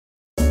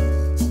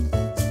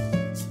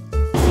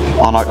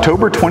On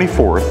October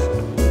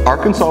 24th,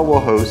 Arkansas will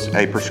host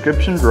a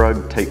prescription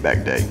drug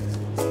take-back day.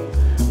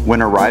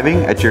 When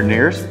arriving at your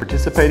nearest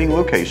participating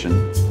location,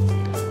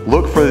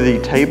 look for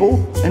the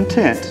table and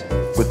tent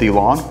with the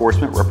law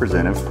enforcement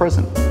representative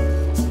present.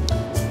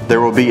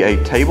 There will be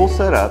a table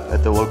set up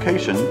at the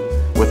location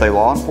with a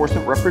law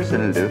enforcement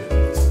representative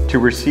to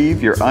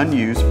receive your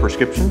unused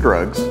prescription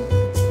drugs,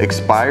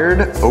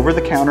 expired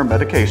over-the-counter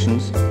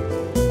medications,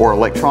 or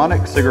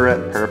electronic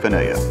cigarette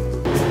paraphernalia.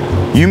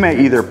 You may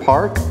either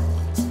park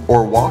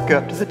or walk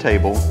up to the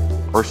table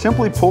or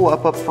simply pull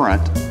up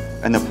front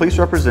and the police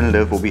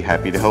representative will be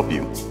happy to help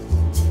you.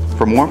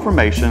 For more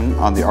information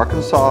on the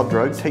Arkansas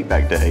Drug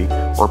Take-Back Day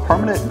or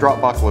permanent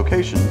drop-box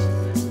locations,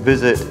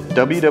 visit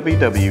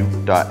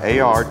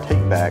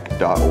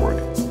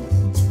www.artakeback.org.